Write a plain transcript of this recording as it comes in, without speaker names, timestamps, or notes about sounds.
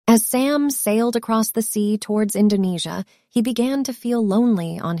As Sam sailed across the sea towards Indonesia, he began to feel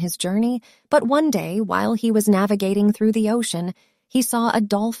lonely on his journey, but one day, while he was navigating through the ocean, he saw a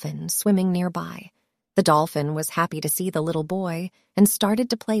dolphin swimming nearby. The dolphin was happy to see the little boy and started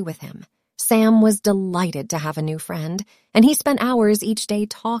to play with him. Sam was delighted to have a new friend, and he spent hours each day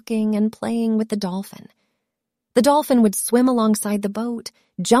talking and playing with the dolphin. The dolphin would swim alongside the boat,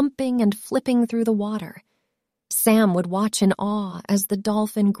 jumping and flipping through the water. Sam would watch in awe as the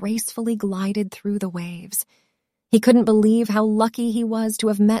dolphin gracefully glided through the waves. He couldn't believe how lucky he was to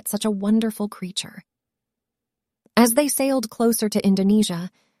have met such a wonderful creature. As they sailed closer to Indonesia,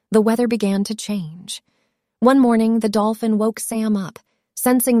 the weather began to change. One morning, the dolphin woke Sam up,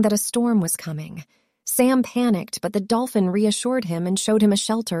 sensing that a storm was coming. Sam panicked, but the dolphin reassured him and showed him a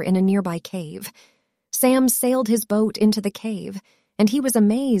shelter in a nearby cave. Sam sailed his boat into the cave, and he was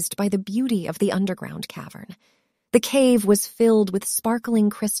amazed by the beauty of the underground cavern. The cave was filled with sparkling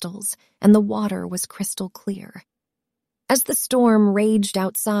crystals, and the water was crystal clear. As the storm raged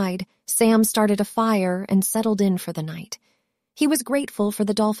outside, Sam started a fire and settled in for the night. He was grateful for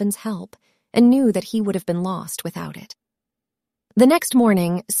the dolphin's help and knew that he would have been lost without it. The next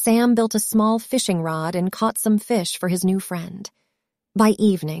morning, Sam built a small fishing rod and caught some fish for his new friend. By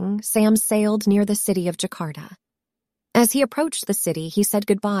evening, Sam sailed near the city of Jakarta. As he approached the city, he said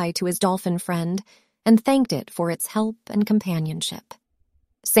goodbye to his dolphin friend and thanked it for its help and companionship.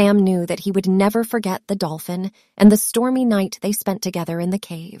 Sam knew that he would never forget the dolphin and the stormy night they spent together in the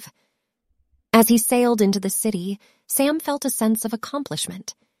cave. As he sailed into the city, Sam felt a sense of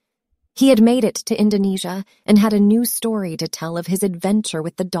accomplishment. He had made it to Indonesia and had a new story to tell of his adventure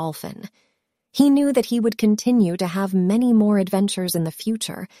with the dolphin. He knew that he would continue to have many more adventures in the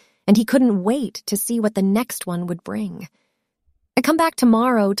future, and he couldn't wait to see what the next one would bring. Come back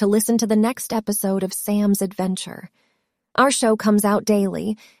tomorrow to listen to the next episode of Sam's Adventure. Our show comes out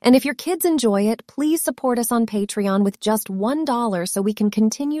daily, and if your kids enjoy it, please support us on Patreon with just $1 so we can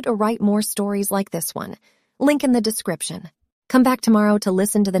continue to write more stories like this one. Link in the description. Come back tomorrow to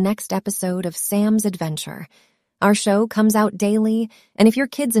listen to the next episode of Sam's Adventure. Our show comes out daily, and if your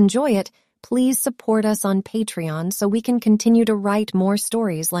kids enjoy it, please support us on Patreon so we can continue to write more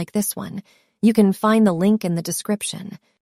stories like this one. You can find the link in the description.